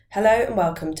Hello and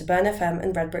welcome to Burn FM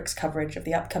and Redbrick's coverage of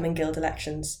the upcoming Guild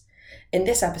elections. In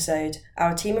this episode,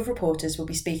 our team of reporters will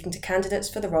be speaking to candidates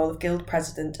for the role of Guild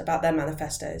President about their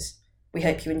manifestos. We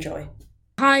hope you enjoy.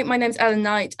 Hi, my name's Ellen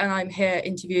Knight and I'm here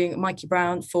interviewing Mikey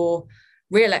Brown for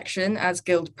re-election as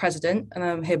Guild President, and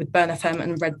I'm here with Burn FM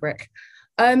and Redbrick.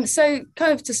 So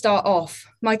kind of to start off,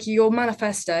 Mikey, your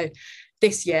manifesto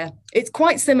this year, it's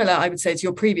quite similar, I would say, to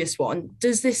your previous one.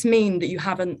 Does this mean that you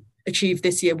haven't achieved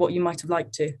this year what you might have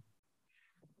liked to?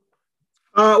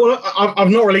 Well, I've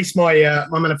not released my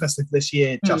my manifesto for this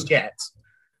year just yet.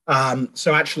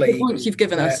 So actually, the points you've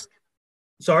given us.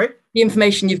 Sorry? The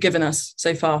information you've given us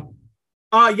so far.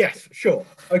 Yes, sure.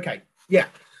 Okay, yeah.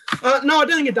 No, I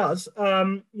don't think it does.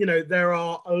 There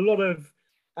are a lot of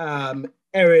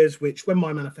areas which, when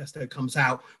my manifesto comes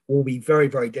out, will be very,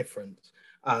 very different.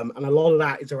 And a lot of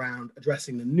that is around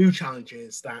addressing the new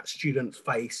challenges that students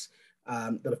face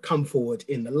that have come forward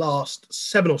in the last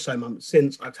 7 or so months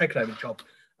since I've taken over the job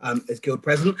as Guild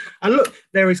President. And look,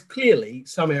 there is clearly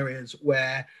some areas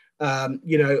where, I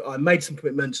made some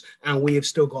commitments and we have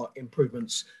still got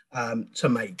improvements to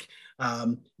make.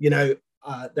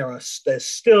 There's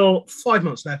still 5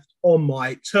 months left on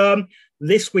my term.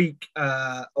 This week,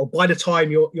 or by the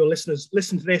time your listeners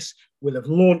listen to this, we'll have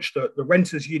launched the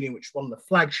Renters Union, which is one of the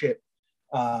flagship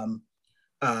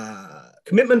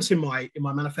commitments in my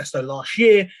manifesto last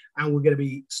year, and we're going to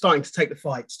be starting to take the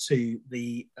fight to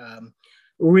the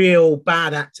real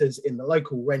bad actors in the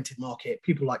local rented market,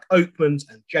 people like Oakmans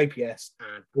and JPS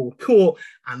and Broadcourt,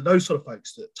 and those sort of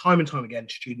folks that time and time again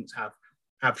students have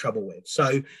trouble with.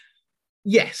 So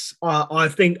yes, I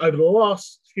think over the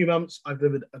last few months I've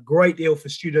delivered a great deal for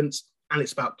students, and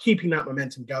it's about keeping that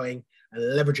momentum going and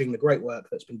leveraging the great work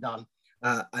that's been done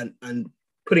and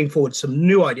putting forward some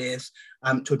new ideas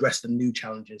to address the new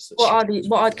challenges.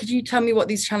 Could you tell me what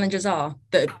these challenges are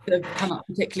that have come up,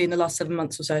 particularly in the last 7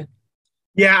 months or so?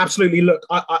 Yeah, absolutely. Look,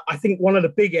 I think one of the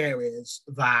big areas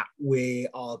that we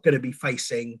are going to be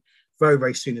facing very,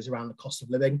 very soon is around the cost of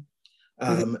living.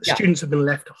 Students have been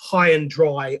left high and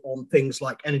dry on things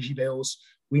like energy bills.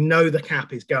 We know the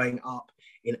cap is going up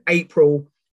in April.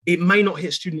 It may not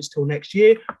hit students till next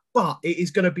year, but it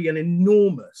is going to be an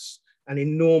enormous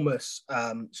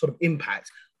sort of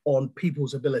impact on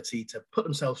people's ability to put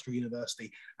themselves through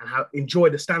university and enjoy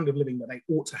the standard of living that they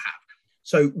ought to have.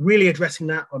 So really addressing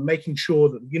that and making sure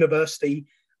that the university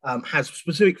has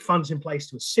specific funds in place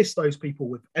to assist those people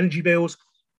with energy bills,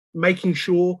 making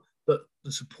sure that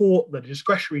the support, the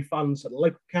discretionary funds that the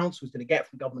local council is going to get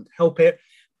from government to help it,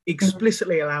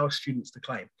 explicitly allow students to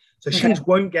claim. So students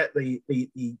won't get the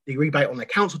rebate on their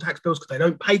council tax bills because they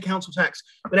don't pay council tax,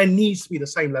 but there needs to be the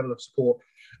same level of support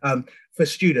for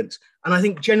students. And I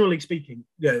think generally speaking,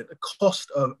 the cost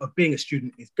of being a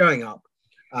student is going up.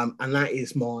 And that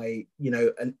is my,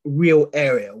 a real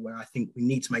area where I think we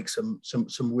need to make some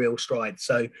real strides.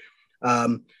 So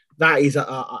that is,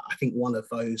 I think, one of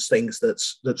those things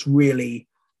that's really,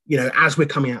 as we're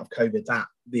coming out of COVID, that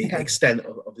the extent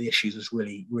of the issues has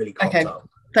really, really cropped up.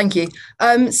 Thank you.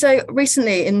 So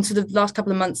recently, in sort of the last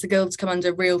couple of months, the Guild's come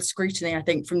under real scrutiny, I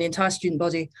think, from the entire student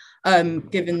body,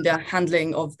 given the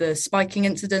handling of the spiking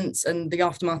incidents and the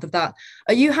aftermath of that.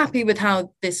 Are you happy with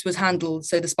how this was handled?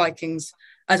 So the spikings,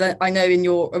 as I know in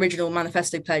your original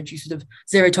manifesto pledge, you sort of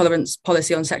zero tolerance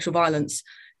policy on sexual violence.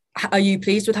 Are you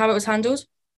pleased with how it was handled?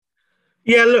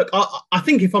 Yeah, look, I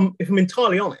think if I'm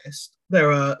entirely honest,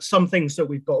 there are some things that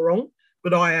we've got wrong,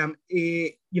 but I am,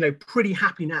 pretty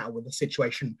happy now with the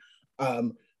situation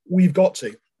we've got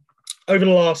to. Over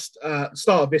the last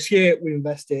start of this year, we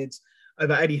invested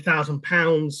over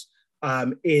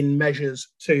 £80,000 in measures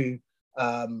to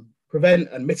prevent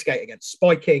and mitigate against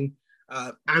spiking,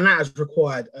 and that has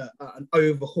required an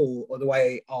overhaul of the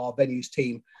way our venues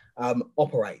team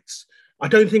operates. I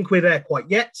don't think we're there quite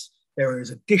yet. There is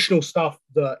additional stuff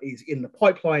that is in the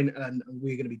pipeline and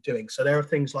we're going to be doing. So there are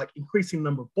things like increasing the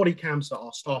number of body cams that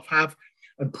our staff have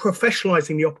and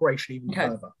professionalising the operation even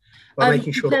further by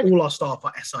making sure that all our staff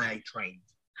are SIA trained.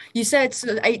 You said,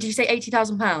 did you say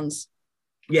 £80,000?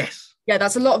 Yes. Yeah,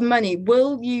 that's a lot of money.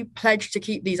 Will you pledge to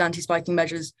keep these anti-spiking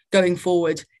measures going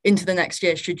forward into the next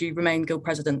year should you remain Guild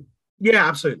President? Yeah,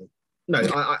 absolutely. No,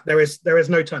 there is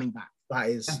no turning back. That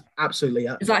is absolutely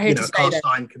a cast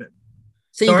iron commitment.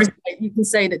 So you can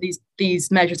say that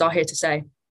these measures are here to stay?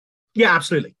 Yeah,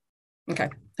 absolutely. Okay,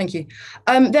 thank you.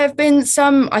 There have been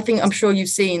some, I'm sure you've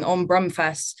seen on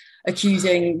Brumfest,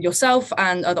 accusing yourself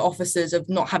and other officers of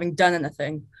not having done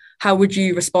anything. How would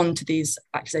you respond to these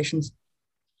accusations?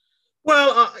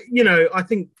 Well, I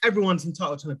think everyone's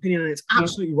entitled to an opinion, and it's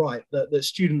absolutely right that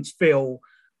students feel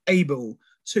able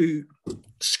to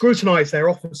scrutinise their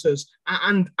officers,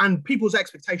 and people's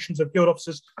expectations of guild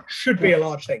officers should be a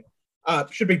large thing.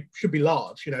 Should be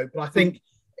large, But I think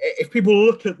if people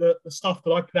look at the stuff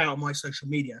that I put out on my social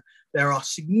media, there are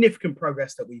significant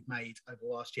progress that we've made over the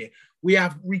last year. We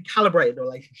have recalibrated the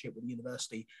relationship with the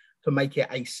university to make it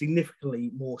a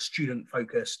significantly more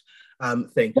student-focused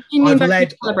thing. What do you mean by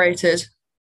recalibrated?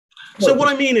 So what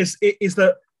I mean is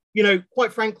that,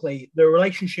 quite frankly, the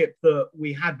relationship that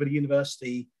we had with the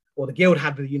university, or the guild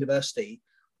had with the university,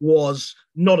 was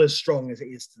not as strong as it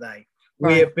is today.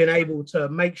 Right. We have been able to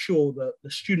make sure that the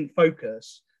student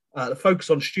focus, the focus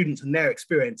on students and their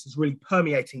experience, is really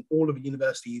permeating all of the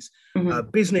university's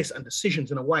business and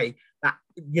decisions in a way that,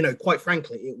 quite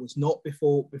frankly, it was not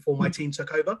before my team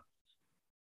took over.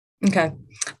 Okay.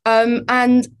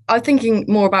 And I'm thinking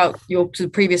more about your sort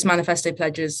of previous manifesto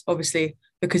pledges, obviously,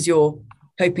 because you're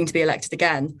hoping to be elected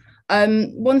again.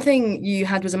 One thing you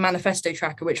had was a manifesto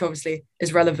tracker, which obviously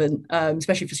is relevant,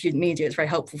 especially for student media. It's very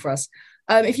helpful for us.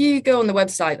 If you go on the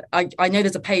website, I know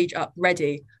there's a page up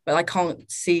ready, but I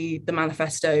can't see the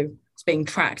manifesto being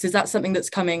tracked. Is that something that's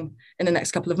coming in the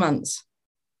next couple of months?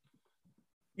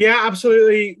 Yeah,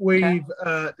 absolutely. We've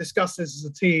discussed this as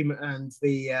a team, and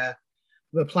the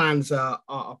plans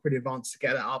are pretty advanced to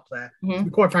get it up there. To be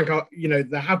quite frank,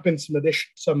 there have been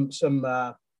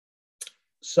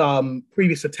some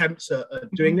previous attempts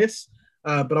at doing this,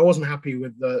 but I wasn't happy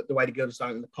with the way the guild has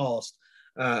done it in the past,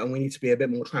 and we need to be a bit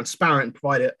more transparent and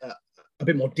provide a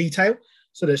bit more detail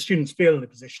so that students feel in a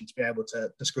position to be able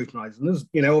to scrutinise. And there's,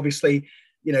 obviously,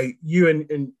 you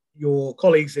and your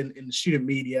colleagues in the student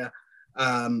media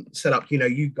set up,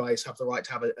 you guys have the right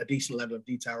to have a decent level of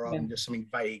detail rather than just something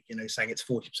vague, saying it's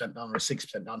 40% done or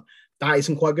 60% done. That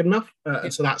isn't quite good enough.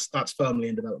 And so that's firmly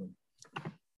in development.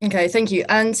 Okay, thank you.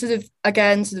 And sort of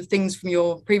things from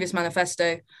your previous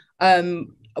manifesto,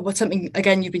 what's something,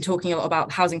 again, you've been talking a lot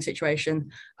about housing situation,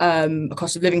 a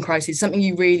cost of living crisis. Something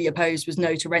you really opposed was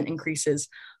no to rent increases,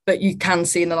 but you can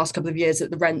see in the last couple of years that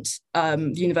the rent,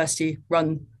 the university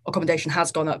run accommodation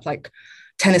has gone up. Like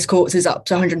tennis courts is up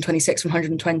to 126 from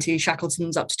 120,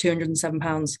 Shackleton's up to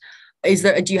 £207.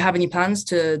 Do you have any plans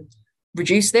to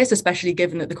reduce this, especially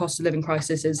given that the cost of living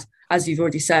crisis is, as you've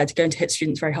already said, going to hit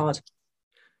students very hard?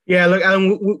 Yeah, look,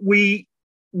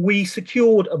 we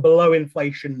secured a below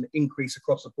inflation increase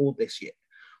across the board this year.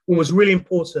 What was really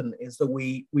important is that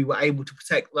we were able to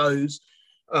protect those,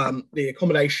 the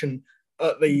accommodation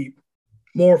at the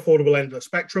more affordable end of the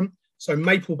spectrum. So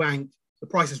Maplebank, the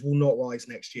prices will not rise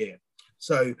next year.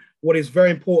 So what is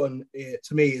very important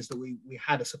to me is that we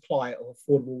had a supply of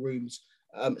affordable rooms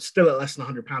still at less than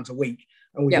 £100 a week,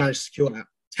 and we managed to secure that.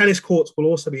 Tennis courts will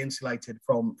also be insulated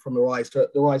from the rise. The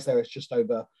rise there is just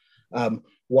over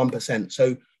 1%.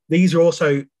 So these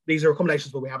are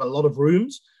accommodations where we have a lot of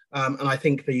rooms, and I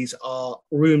think these are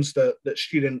rooms that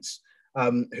students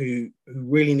who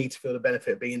really need to feel the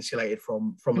benefit of being insulated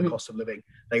from the cost of living.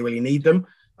 They really need them,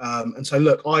 and so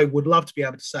look, I would love to be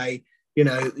able to say,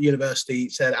 the university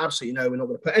said absolutely no, we're not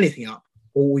going to put anything up.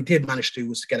 What we did manage to do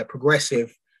was to get a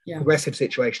progressive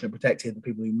situation that protected the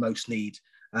people who most need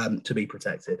to be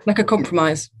protected. Like a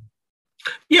compromise.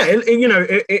 Yeah,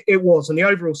 it was. And the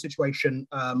overall situation,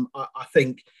 I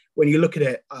think when you look at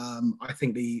it, I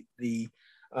think the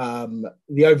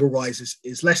overall rise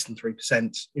is less than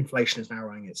 3%. Inflation is now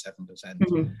running at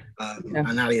 7%.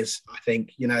 And that is, I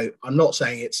think, I'm not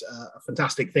saying it's a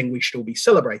fantastic thing we should all be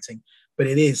celebrating, but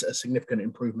it is a significant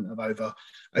improvement of over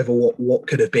what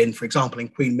could have been, for example, in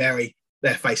Queen Mary.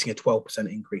 They're facing a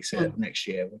 12% increase next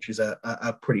year, which is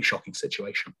a pretty shocking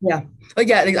situation. Yeah. Oh,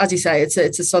 yeah, as you say, it's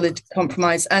a solid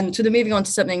compromise. And moving on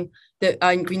to something that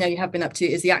we know you have been up to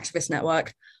is the Activist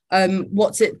Network.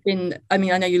 What's it been? I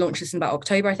mean, I know you launched this in about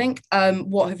October, I think.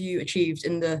 What have you achieved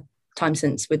in the time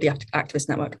since with the Activist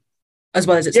Network, as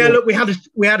well as its launch? Look,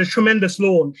 we had a tremendous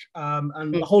launch,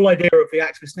 and the whole idea of the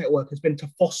Activist Network has been to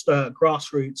foster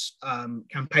grassroots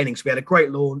campaigning. So we had a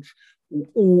great launch.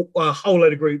 A whole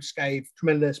load of groups gave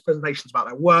tremendous presentations about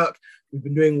their work. We've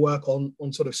been doing work on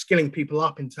sort of skilling people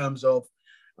up in terms of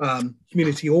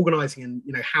community organising and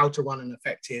how to run an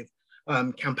effective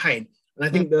campaign. And I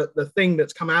think that the thing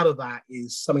that's come out of that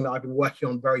is something that I've been working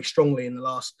on very strongly in the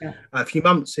last few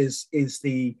months is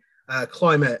the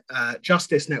Climate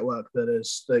Justice Network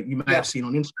that you may have seen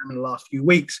on Instagram in the last few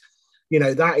weeks.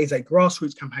 That is a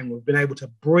grassroots campaign. We've been able to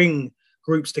bring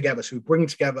groups together. So we bring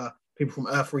together people from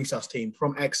Earth Resource Team,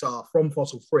 from XR, from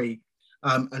Fossil Free,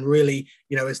 and really,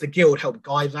 as the Guild, help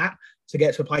guide that to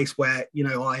get to a place where,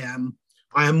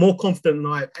 I am more confident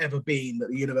than I've ever been that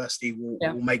the university will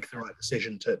make the right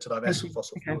decision to divest from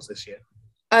fossil fuels this year.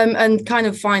 And kind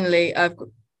of finally,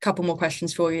 couple more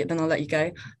questions for you, then I'll let you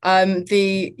go.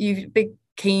 You've been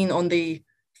keen on the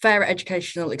fairer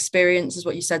educational experience, is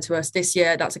what you said to us this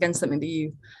year. That's again something that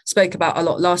you spoke about a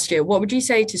lot last year. What would you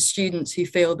say to students who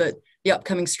feel that the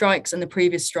upcoming strikes and the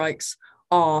previous strikes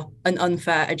are an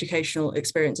unfair educational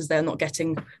experience, as they're not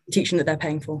getting the teaching that they're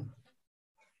paying for?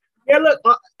 Yeah, look,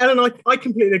 Ellen, I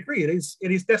completely agree. It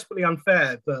is desperately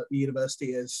unfair that the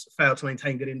university has failed to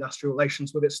maintain good industrial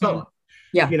relations with its staff.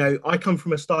 Yeah. You know, I come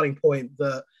from a starting point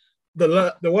that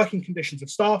the working conditions of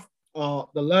staff are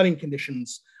the learning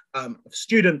conditions of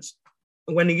students.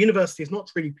 And when the university is not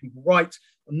treating people right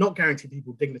and not guaranteeing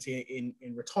people dignity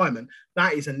in retirement,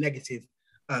 that is a negative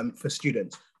for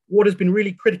students. What has been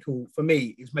really critical for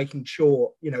me is making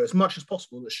sure, you know, as much as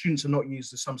possible that students are not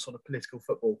used as some sort of political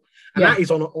football. And that is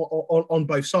on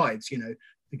both sides, you know,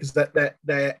 because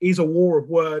there is a war of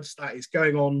words that is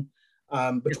going on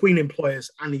between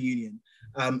employers and the union.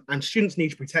 And students need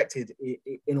to be protected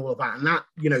in all of that. And that,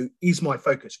 you know, is my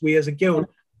focus. We as a guild,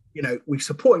 you know, we're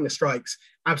supporting the strikes,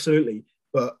 absolutely.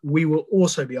 But we will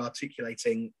also be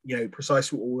articulating, you know,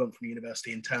 precisely what we want from the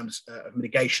university in terms of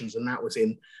mitigations. And that was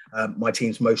in my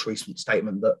team's most recent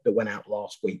statement that went out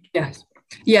last week. Yes.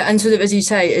 Yeah. And sort of, as you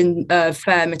say, in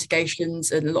fair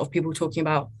mitigations, and a lot of people talking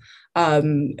about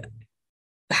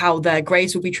how their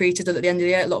grades will be treated at the end of the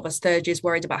year. A lot of us third years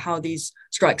worried about how these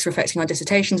strikes are affecting our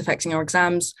dissertations, affecting our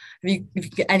exams.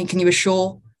 Can you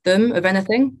assure them of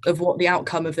anything, of what the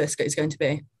outcome of this is going to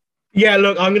be? Yeah,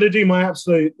 look, I'm going to do my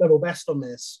absolute level best on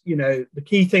this. You know, the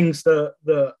key things that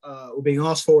were being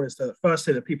asked for is that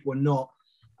firstly, that people are not,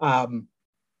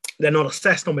 they're not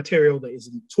assessed on material that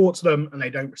isn't taught to them, and they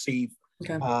don't receive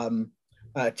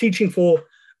teaching for,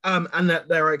 and that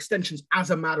there are extensions as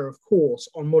a matter of course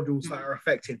on modules that are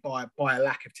affected by a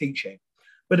lack of teaching.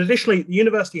 But additionally, the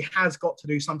university has got to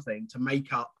do something to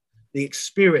make up the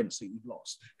experience that you've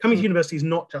lost. Coming to university is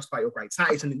not just about your grades.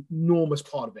 That is an enormous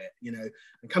part of it, you know.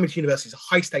 And coming to university is a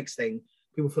high stakes thing.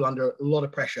 People feel under a lot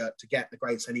of pressure to get the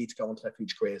grades they need to go on to their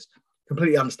future careers.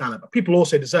 Completely understand that. But people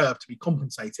also deserve to be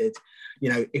compensated, you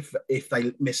know, if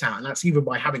they miss out. And that's either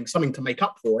by having something to make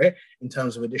up for it in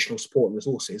terms of additional support and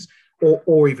resources,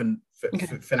 or even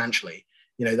financially.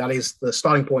 You know, that is the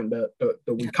starting point that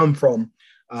we come from.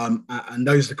 And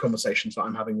those are the conversations that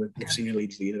I'm having with senior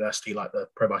leaders of the university, like the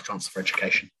Pro Vice Chancellor for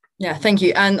Education. Yeah, thank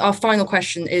you. And our final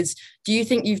question is, do you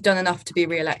think you've done enough to be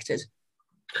re-elected?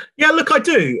 Yeah, look, I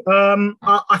do.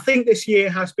 I think this year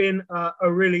has been a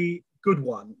really good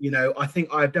one. You know, I think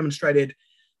I've demonstrated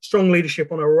strong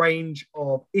leadership on a range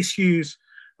of issues,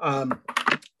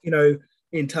 you know,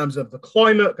 in terms of the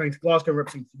climate, going to Glasgow and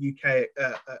representing the UK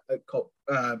at COP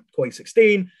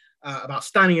 2016, about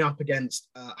standing up against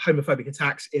homophobic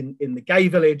attacks in the gay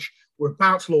village. We're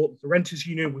about to launch the Renters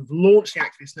Union. We've launched the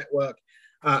Activist Network,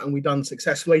 and we've done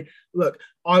successfully. Look,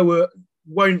 I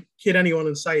won't kid anyone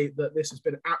and say that this has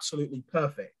been absolutely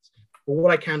perfect. But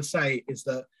what I can say is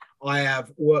that I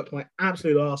have worked my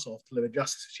absolute arse off to deliver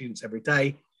justice for students every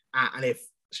day. And if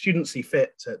students see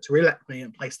fit to re-elect me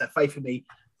and place their faith in me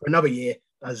for another year,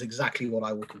 that is exactly what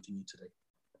I will continue to do.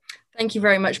 Thank you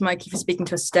very much, Mikey, for speaking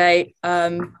to us today.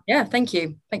 Yeah, thank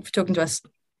you. Thank you for talking to us.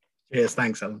 Cheers.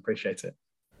 Thanks, Ellen. Appreciate it.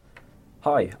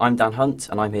 Hi, I'm Dan Hunt,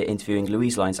 and I'm here interviewing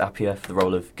Louise Lyons Appiah for the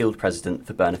role of Guild President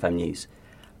for Burn FM News.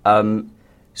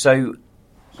 So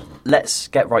let's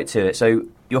get right to it. So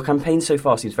your campaign so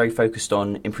far seems very focused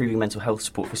on improving mental health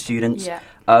support for students. Yeah.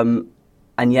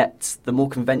 And yet the more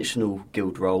conventional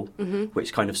Guild role,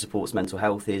 which kind of supports mental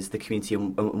health, is the Community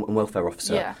and Welfare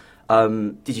Officer. Yeah.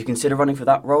 Did you consider running for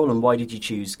that role, and why did you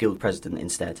choose Guild President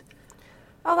instead?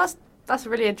 Oh, that's a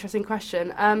really interesting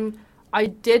question. I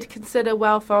did consider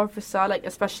Welfare Officer, like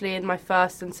especially in my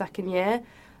first and second year,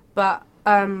 but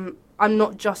I'm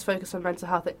not just focused on mental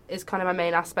health. It is kind of my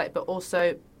main aspect, but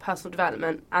also personal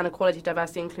development and equality,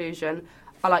 diversity, inclusion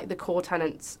are like the core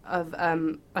tenets of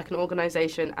like an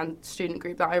organisation and student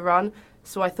group that I run.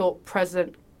 So I thought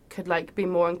President could like be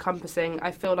more encompassing.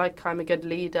 I feel like I'm a good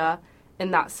leader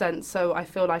in that sense, so I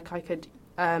feel like I could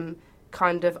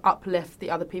kind of uplift the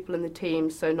other people in the team,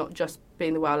 so not just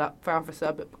being the welfare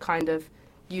officer, but kind of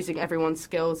using everyone's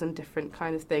skills and different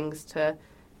kind of things to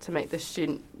make the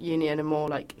student union a more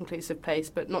like inclusive place.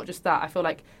 But not just that, I feel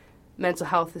like mental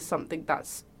health is something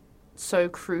that's so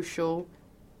crucial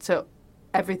to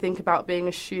everything about being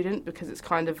a student, because it's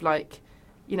kind of like,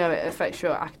 you know, it affects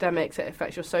your academics, it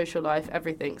affects your social life,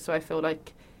 everything. So I feel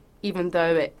like even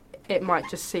though it might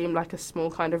just seem like a small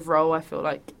kind of role, I feel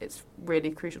like it's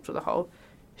really crucial to the whole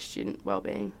student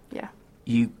well-being. Yeah.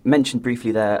 You mentioned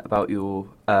briefly there about your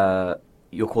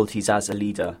qualities as a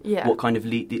leader. Yeah. What kind of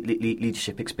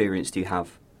leadership experience do you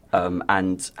have,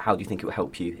 and how do you think it will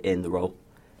help you in the role?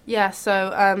 Yeah,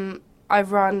 so I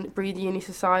run Breathe Uni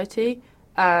Society,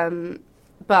 but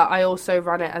I also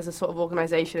run it as a sort of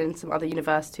organisation in some other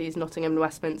universities, Nottingham and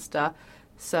Westminster.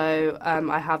 So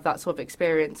I have that sort of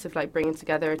experience of like bringing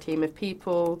together a team of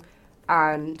people,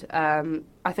 and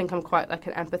I think I'm quite like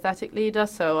an empathetic leader.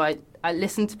 So I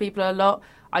listen to people a lot.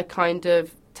 I kind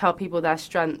of tell people their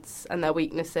strengths and their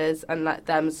weaknesses and let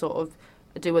them sort of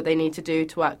do what they need to do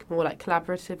to work more like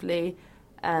collaboratively.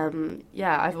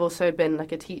 I've also been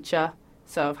like a teacher,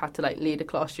 so I've had to like lead a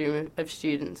classroom of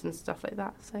students and stuff like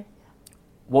that. So,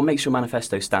 what makes your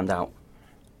manifesto stand out?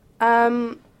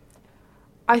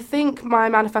 I think my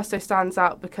manifesto stands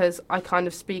out because I kind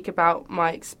of speak about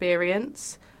my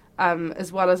experience,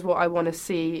 as well as what I want to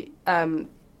see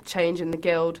change in the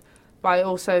guild. But I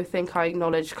also think I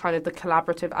acknowledge kind of the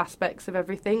collaborative aspects of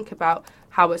everything, about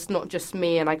how it's not just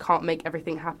me and I can't make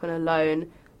everything happen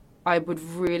alone. I would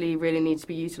really, really need to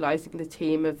be utilising the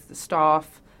team of the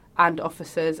staff and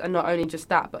officers, and not only just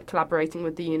that, but collaborating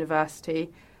with the university.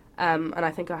 And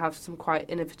I think I have some quite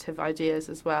innovative ideas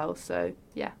as well. So,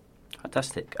 yeah.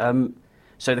 Fantastic.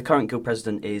 So the current guild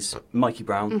president is Mikey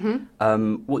Brown.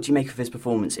 Mm-hmm. What do you make of his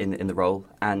performance in the role,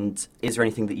 and is there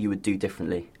anything that you would do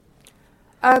differently?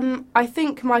 I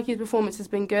think Mikey's performance has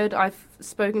been good. I've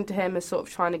spoken to him as sort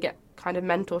of trying to get kind of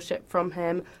mentorship from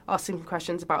him, asking him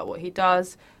questions about what he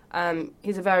does.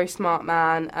 He's a very smart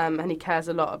man, and he cares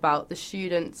a lot about the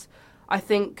students. I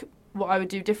think what I would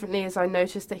do differently is I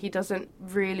noticed that he doesn't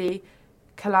really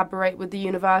collaborate with the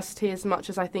university as much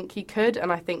as I think he could,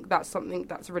 and I think that's something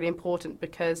that's really important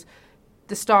because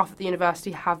the staff at the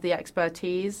university have the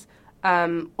expertise.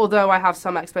 Although I have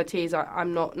some expertise,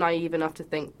 I'm not naive enough to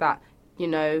think that, you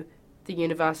know, the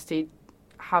university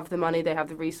have the money, they have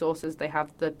the resources, they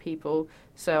have the people.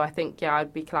 So I think,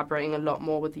 I'd be collaborating a lot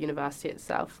more with the university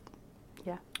itself.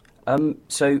 Yeah.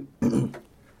 So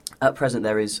at present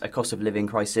there is a cost of living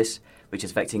crisis which is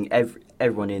affecting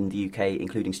everyone in the UK,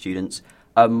 including students.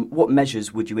 What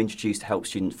measures would you introduce to help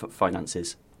student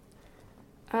finances?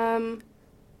 I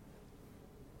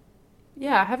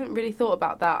haven't really thought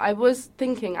about that. I was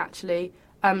thinking actually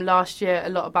last year a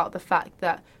lot about the fact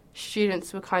that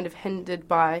students were kind of hindered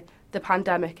by the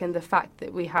pandemic and the fact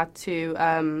that we had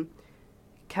to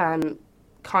can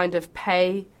kind of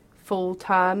pay full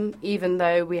term even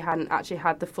though we hadn't actually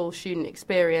had the full student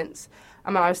experience.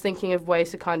 I was thinking of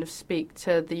ways to kind of speak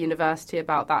to the university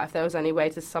about that, if there was any way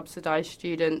to subsidise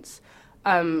students,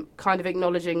 kind of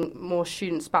acknowledging more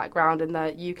students' background in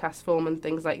their UCAS form and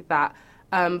things like that.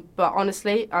 But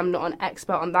honestly, I'm not an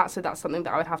expert on that, so that's something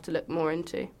that I would have to look more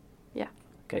into. Yeah.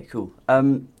 Okay, cool.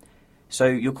 So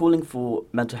you're calling for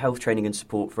mental health training and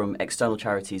support from external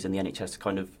charities and the NHS to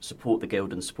kind of support the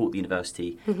guild and support the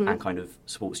university and kind of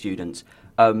support students.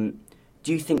 Do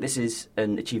you think this is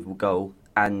an achievable goal?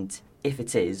 And if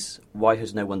it is, why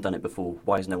has no one done it before?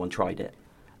 Why has no one tried it?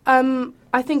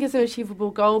 I think it's an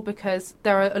achievable goal because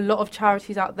there are a lot of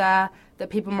charities out there that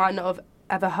people might not have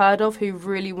ever heard of who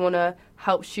really want to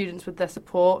help students with their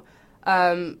support.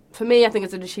 For me, I think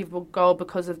it's an achievable goal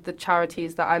because of the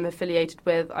charities that I'm affiliated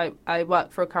with. I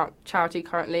work for a charity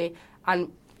currently,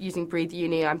 and using Breathe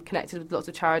Uni, I'm connected with lots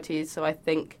of charities, so I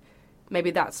think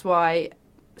maybe that's why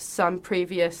some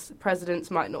previous presidents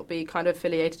might not be kind of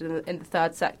affiliated in the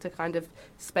third sector kind of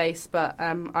space, but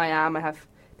I am. I have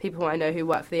people who I know who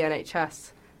work for the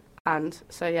NHS, and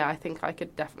so I think I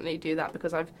could definitely do that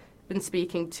because I've been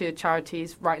speaking to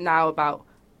charities right now about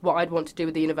what I'd want to do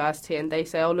with the university, and they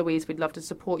say, "Oh, Louise, we'd love to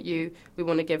support you. We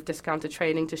want to give discounted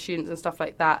training to students and stuff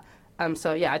like that." I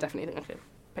definitely think I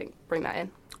could bring that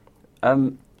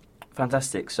in.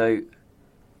 Fantastic. So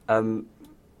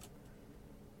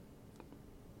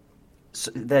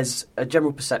there's a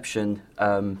general perception,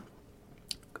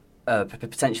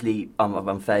 potentially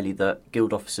unfairly, that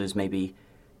guild officers maybe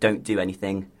don't do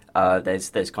anything.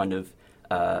 There's kind of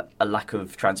a lack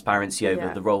of transparency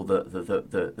over the role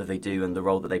that they do and the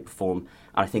role that they perform.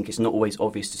 And I think it's not always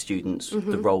obvious to students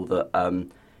the role that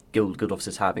guild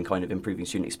officers have in kind of improving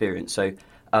student experience. So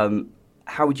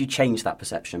how would you change that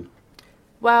perception?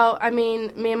 Well, me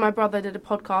and my brother did a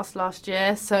podcast last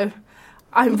year, so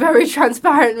I'm very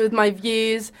transparent with my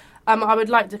views. I would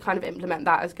like to kind of implement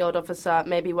that as guild officer,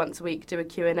 maybe once a week do a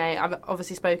Q&A. I've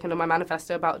obviously spoken on my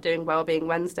manifesto about doing Wellbeing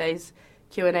Wednesdays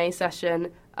Q&A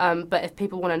session, but if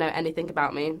people want to know anything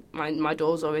about me, my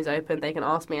door's always open. They can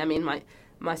ask me.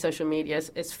 My social media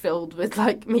is filled with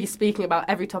like me speaking about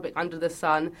every topic under the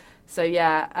sun. So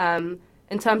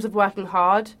in terms of working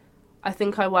hard, I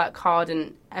think I work hard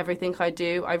in everything I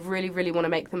do. I really, really want to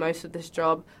make the most of this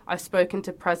job. I've spoken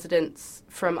to presidents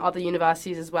from other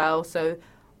universities as well, so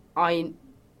I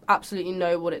absolutely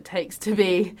know what it takes to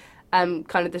be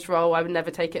kind of this role, I would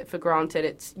never take it for granted.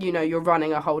 It's, you're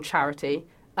running a whole charity.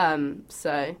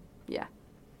 So, yeah.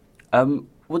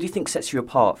 What do you think sets you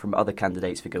apart from other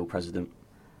candidates for Guild President?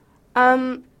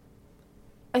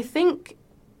 I think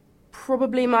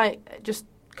probably my just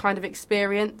kind of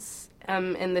experience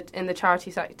in the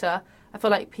charity sector. I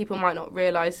feel like people might not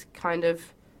realise kind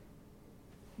of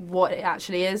what it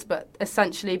actually is, but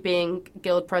essentially being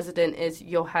Guild President is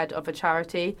you're head of a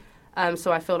charity.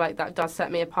 So I feel like that does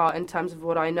set me apart in terms of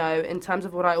what I know. In terms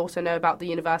of what I also know about the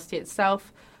university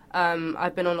itself,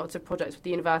 I've been on lots of projects with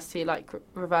the university, like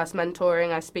reverse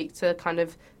mentoring. I speak to kind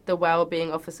of the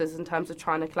well-being officers in terms of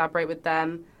trying to collaborate with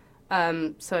them.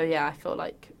 So yeah, I feel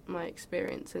like my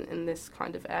experience in this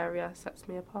kind of area sets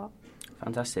me apart.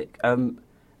 Fantastic.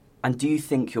 And do you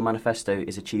think your manifesto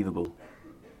is achievable?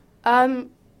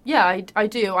 Yeah, I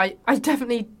do. I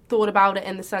definitely thought about it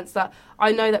in the sense that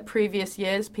I know that previous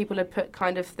years people had put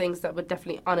kind of things that were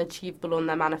definitely unachievable on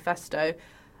their manifesto.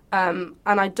 And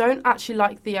I don't actually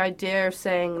like the idea of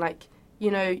saying, like,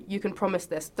 you can promise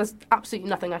this. There's absolutely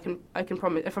nothing I can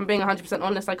promise. If I'm being 100%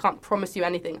 honest, I can't promise you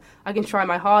anything. I can try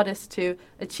my hardest to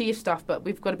achieve stuff, but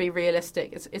we've got to be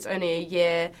realistic. It's only a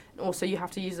year. And also, you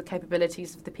have to use the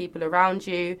capabilities of the people around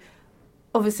you.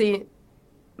 Obviously,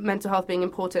 mental health being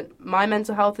important. My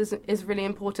mental health is really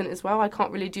important as well. I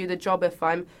can't really do the job if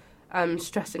I'm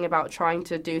stressing about trying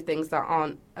to do things that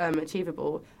aren't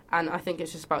achievable. And I think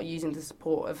it's just about using the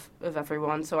support of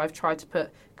everyone. So I've tried to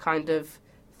put kind of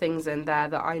things in there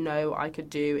that I know I could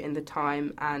do in the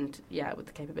time and, with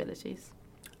the capabilities.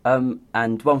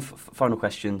 And one final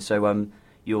question. So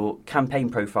your campaign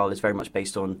profile is very much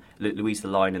based on Louise the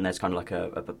Lion, and there's kind of like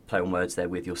a play on words there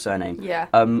with your surname. Yeah.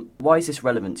 Why is this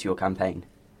relevant to your campaign?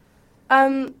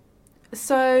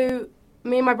 So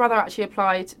me and my brother actually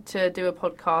applied to do a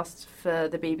podcast for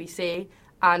the BBC,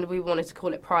 and we wanted to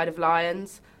call it Pride of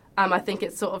Lions. I think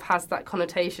it sort of has that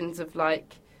connotations of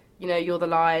like, you're the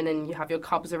lion and you have your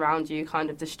cubs around you,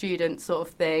 kind of the student sort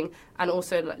of thing. And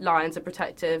also lions are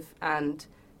protective and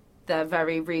they're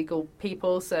very regal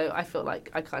people. So I feel like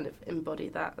I kind of embody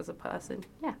that as a person.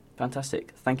 Yeah.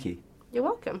 Fantastic. Thank you. You're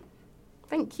welcome.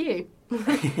 Thank you.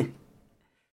 Hiya,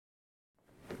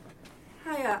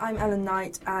 I'm Ellen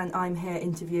Knight and I'm here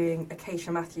interviewing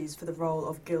Acacia Matthews for the role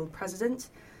of Guild President.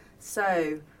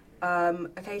 So,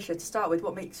 Acacia, to start with,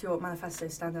 what makes your manifesto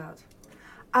stand out?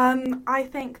 I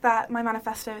think that my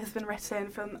manifesto has been written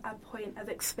from a point of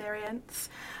experience.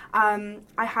 I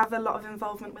have a lot of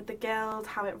involvement with the Guild,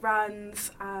 how it runs,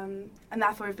 and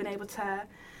therefore I've been able to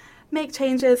make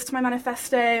changes to my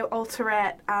manifesto, alter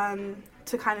it,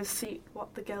 to kind of suit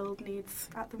what the Guild needs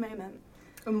at the moment.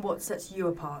 And what sets you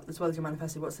apart, as well as your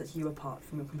manifesto, what sets you apart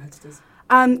from your competitors?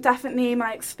 Definitely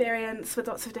my experience with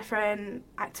lots of different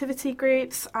activity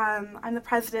groups. I'm the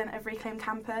president of Reclaim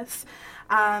Campus,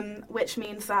 which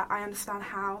means that I understand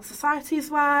how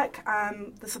societies work,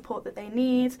 the support that they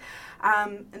need,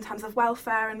 in terms of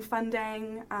welfare and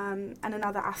funding, and in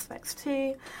other aspects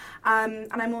too.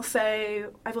 And I've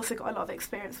also got a lot of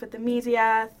experience with the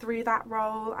media through that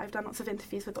role. I've done lots of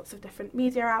interviews with lots of different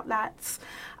media outlets,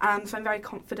 so I'm very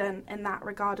confident in that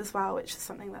regard as well, which is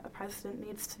something that the president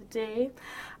needs to do.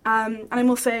 And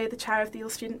I'm also the chair of the All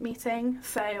Student Meeting,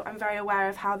 so I'm very aware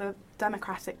of how the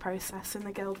democratic process in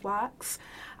the Guild works.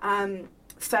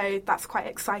 So that's quite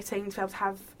exciting to be able to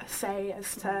have a say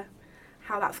as to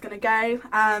how that's going to go,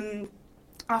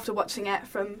 after watching it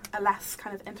from a less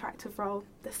kind of interactive role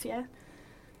this year.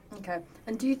 Okay.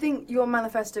 And do you think your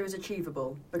manifesto is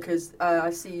achievable? Because I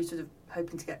see you sort of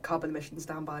hoping to get carbon emissions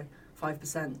down by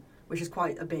 5%, which is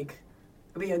quite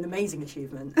an amazing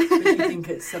achievement. But do you think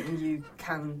it's something you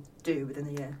can do within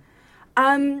a year?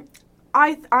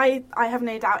 I have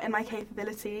no doubt in my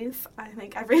capabilities. I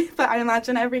think but I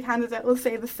imagine every candidate will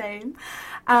say the same.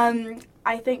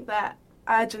 I think that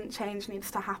urgent change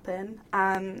needs to happen,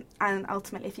 and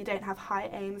ultimately if you don't have high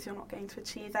aims, you're not going to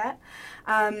achieve it.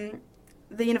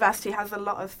 The university has a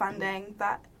lot of funding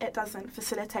that it doesn't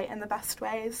facilitate in the best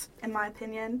ways, in my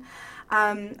opinion.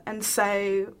 And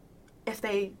so if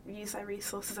they use their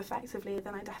resources effectively,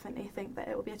 then I definitely think that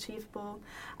it will be achievable.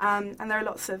 And there are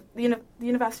lots of... The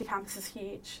university campus is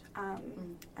huge,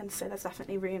 and so there's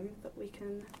definitely room that we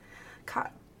can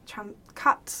cut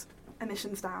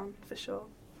emissions down, for sure.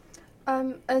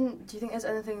 And do you think there's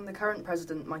anything the current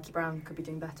president, Mikey Brown, could be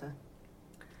doing better?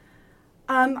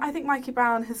 I think Mikey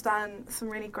Brown has done some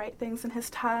really great things in his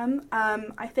term.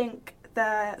 I think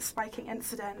the spiking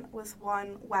incident was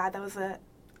one where there was a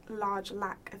large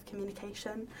lack of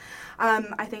communication.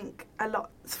 I think a lot,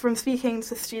 from speaking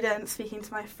to students, speaking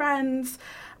to my friends,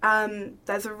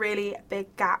 there's a really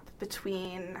big gap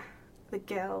between the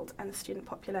Guild and the student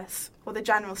populace, or the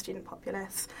general student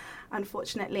populace,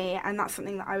 unfortunately, and that's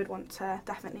something that I would want to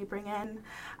definitely bring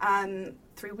in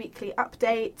through weekly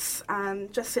updates,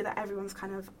 just so that everyone's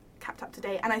kind of kept up to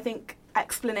date. And I think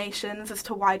explanations as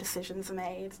to why decisions are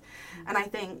made. And I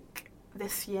think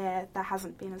this year there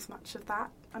hasn't been as much of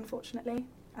that, unfortunately,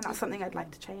 and that's something I'd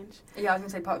like to change. Yeah, I was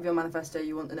going to say, part of your manifesto,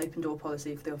 you want an open door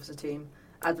policy for the officer team,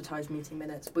 advertised meeting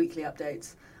minutes, weekly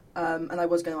updates. And I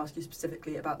was going to ask you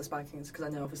specifically about the spikings, because I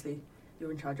know obviously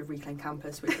you're in charge of Reclaim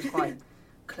Campus, which was quite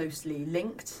closely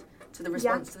linked to the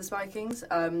response to the spikings.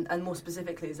 And more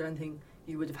specifically, is there anything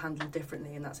you would have handled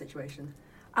differently in that situation?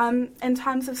 In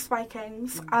terms of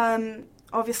spikings,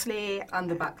 obviously... And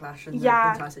the backlash and the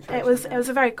entire situation. It was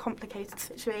a very complicated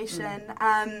situation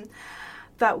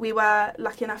that we were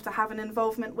lucky enough to have an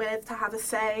involvement with, to have a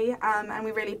say, and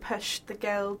we really pushed the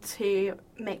Guild to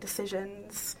make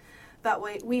decisions that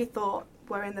we thought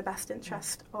were in the best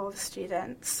interest of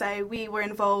students. So we were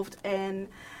involved in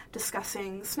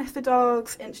discussing sniffer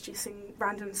dogs, introducing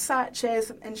random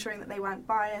searches, ensuring that they weren't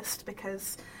biased,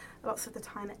 because lots of the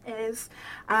time it is.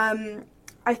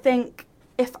 I think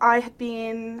if I had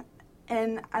been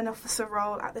in an officer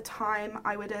role at the time,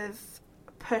 I would have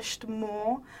pushed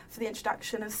more for the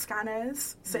introduction of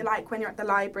scanners. So like when you're at the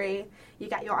library, you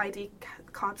get your ID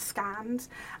card scanned,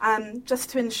 just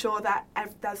to ensure that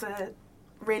there's a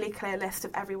really clear list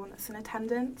of everyone that's in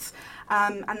attendance,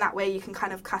 and that way you can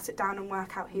kind of cut it down and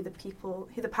work out who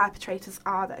the perpetrators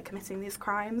are that are committing these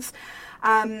crimes.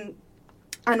 And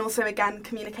also, again,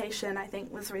 communication, I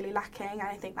think, was really lacking, and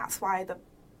I think that's why the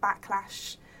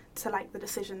backlash to like the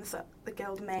decisions that the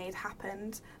Guild made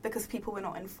happened, because people were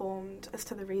not informed as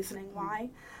to the reasoning why,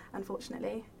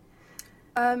 unfortunately.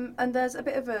 And there's a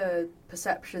bit of a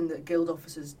perception that Guild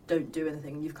officers don't do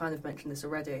anything, and you've kind of mentioned this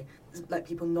already. There's, like,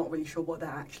 people not really sure what they're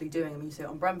actually doing. I mean, you see it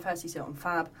on Bremfest, you see it on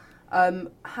Fab.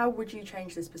 How would you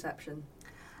change this perception?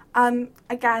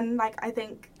 Again, like, I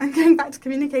think, I'm going back to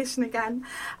communication again.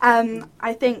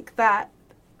 I think that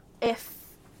if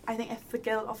the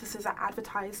Guild officers are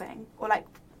advertising, or like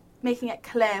making it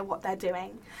clear what they're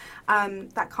doing,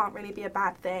 that can't really be a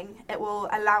bad thing. It will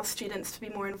allow students to be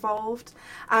more involved.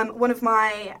 One of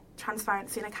my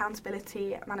transparency and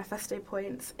accountability manifesto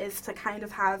points is to kind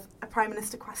of have a Prime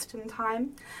Minister question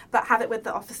time, but have it with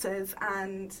the officers,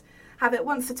 and have it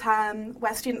once a term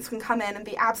where students can come in and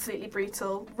be absolutely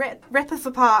brutal, rip us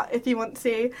apart if you want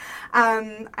to,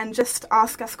 and just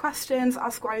ask us questions,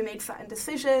 ask why we made certain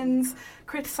decisions,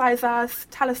 criticise us,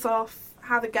 tell us off,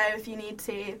 have a go if you need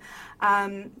to,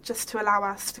 just to allow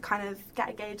us to kind of get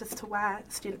a gauge as to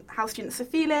how students are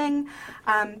feeling,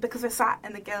 because we're sat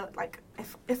in the Guild, like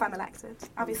if I'm elected,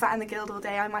 I'll be sat in the Guild all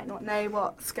day, I might not know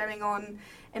what's going on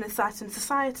in a certain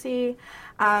society,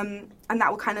 and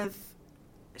that will kind of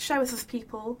show us as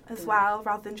people as well,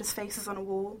 rather than just faces on a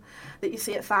wall that you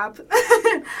see at Fab,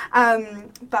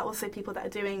 but also people that are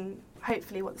doing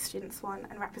hopefully what the students want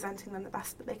and representing them the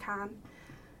best that they can.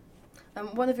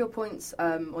 One of your points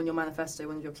on your manifesto,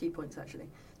 one of your key points actually,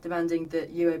 demanding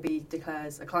that UOB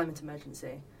declares a climate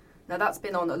emergency. Now that's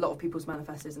been on a lot of people's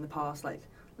manifestos in the past, like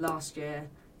last year,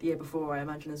 the year before, I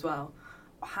imagine as well.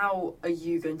 How are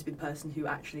you going to be the person who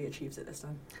actually achieves it this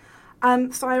time?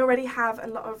 So I already have a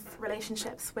lot of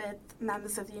relationships with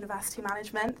members of the university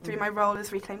management through my role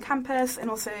as Reclaim Campus, and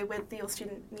also with the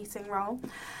all-student meeting role.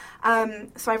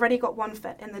 So I've already got one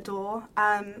foot in the door.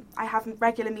 I have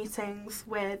regular meetings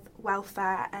with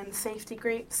welfare and safety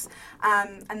groups,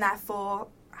 and therefore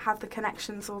have the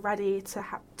connections already to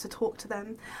talk to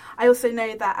them. I also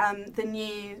know that the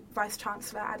new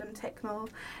Vice-Chancellor, Adam Ticknell,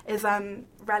 is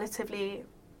relatively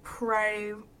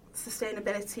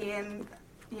pro-sustainability, and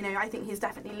I think he's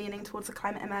definitely leaning towards a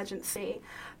climate emergency.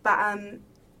 But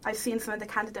I've seen some of the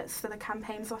candidates for the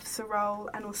campaigns officer role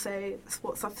and also the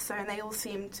sports officer, and they all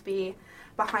seem to be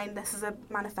behind this as a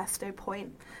manifesto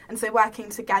point. And so working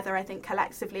together, I think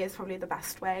collectively, is probably the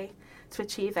best way to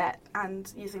achieve it,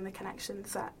 and using the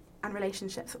connections and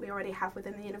relationships that we already have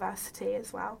within the university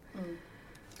as well.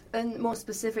 And more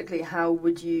specifically, how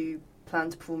would you plan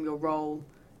to perform your role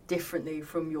differently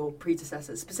from your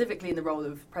predecessors, specifically in the role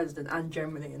of president and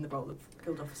generally in the role of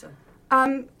Guild officer?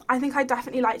 I think I'd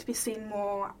definitely like to be seen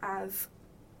more as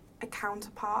a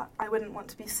counterpart. I wouldn't want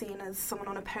to be seen as someone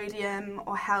on a podium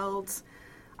or held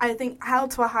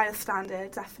to a higher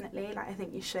standard, definitely. Like, I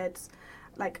think you should,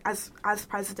 like, as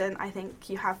president, I think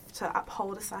you have to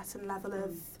uphold a certain level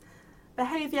of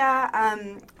behaviour,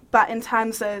 but in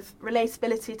terms of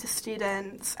relatability to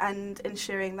students and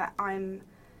ensuring that I'm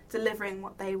delivering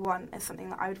what they want is something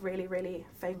that I would really, really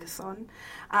focus on.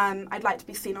 I'd like to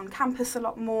be seen on campus a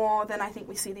lot more than I think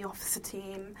we see the officer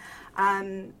team.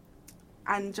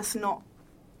 and just not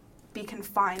be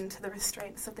confined to the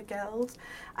restraints of the Guild,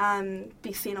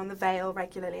 be seen on the Vale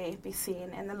regularly, be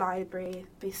seen in the library,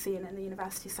 be seen in the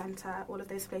University Centre, all of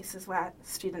those places where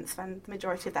students spend the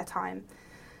majority of their time.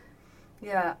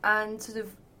 Yeah, and sort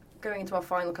of going into our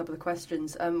final couple of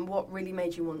questions, what really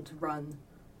made you want to run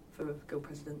for Guild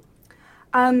President?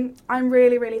 I'm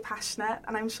really, really passionate,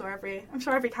 and I'm sure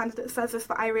every candidate says this,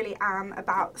 but I really am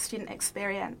about student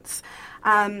experience.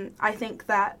 I think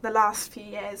that the last few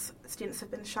years, students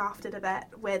have been shafted a bit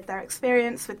with their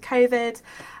experience with COVID,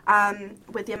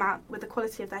 with the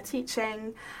quality of their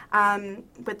teaching,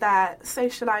 with their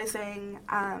socialising,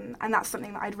 and that's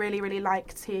something that I'd really, really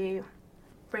like to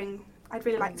bring. I'd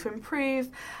really like to improve,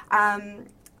 and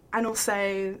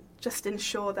also just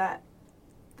ensure that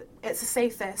it's the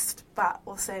safest but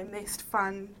also most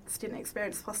fun student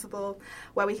experience possible,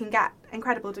 where we can get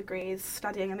incredible degrees,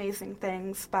 studying amazing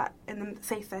things, but in the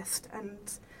safest and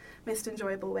most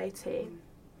enjoyable way too.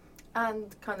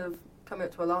 And kind of coming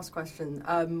up to our last question,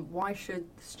 why should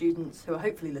students who are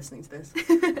hopefully listening to this,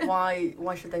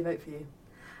 why should they vote for you?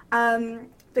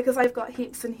 Because I've got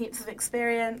heaps and heaps of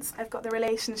experience, I've got the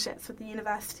relationships with the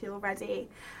university already,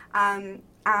 and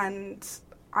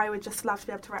I would just love to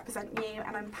be able to represent you,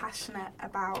 and I'm passionate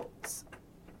about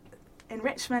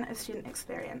enrichment of student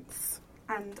experience,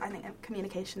 and I think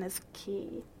communication is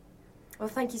key. Well,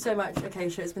 thank you so much,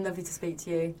 Acacia. It's been lovely to speak to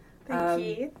you. Thank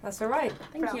you. That's all right.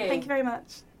 Thank you. Thank you very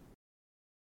much.